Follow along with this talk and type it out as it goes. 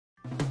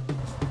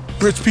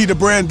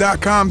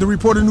richpeterbrand.com, the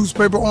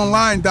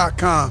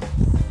reporternewspaperonline.com.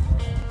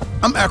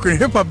 I'm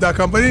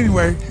AkronHipHop.com, but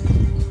anyway,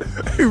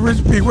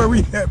 Rich P, where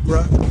we at,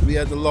 bro? We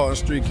at the Lawton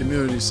Street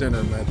Community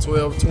Center, man.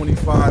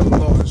 1225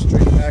 Lawton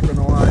Street, Akron,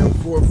 Ohio,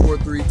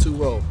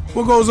 44320.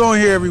 What goes on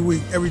here every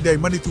week, every day,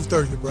 Monday through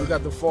Thursday, bro? We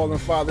got the Fallen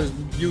Fathers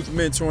Youth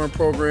Mentoring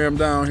Program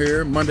down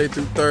here, Monday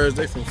through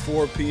Thursday from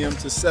 4 p.m.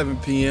 to 7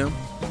 p.m.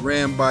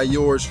 Ran by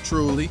yours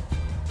truly.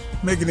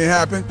 Making it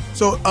happen.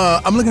 So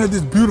I'm looking at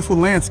this beautiful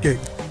landscape.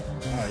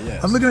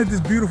 Yes. I'm looking at this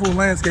beautiful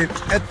landscape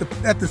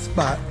at the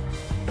spot.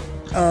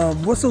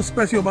 What's so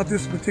special about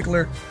this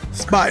particular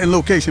spot and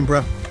location,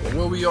 bro? Well,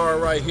 where we are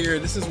right here,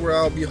 this is where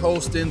I'll be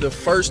hosting the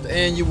first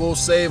annual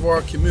Save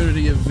Our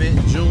Community event,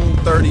 June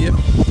 30th.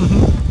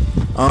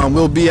 Mm-hmm.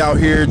 We'll be out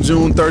here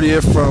June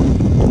 30th from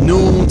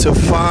noon to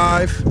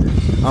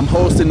 5. I'm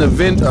hosting an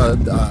event,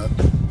 a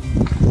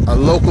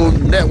local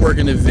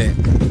networking event.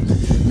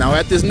 Now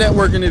at this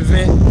networking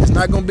event, it's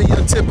not going to be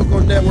a typical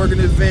networking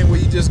event where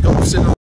you just go sit around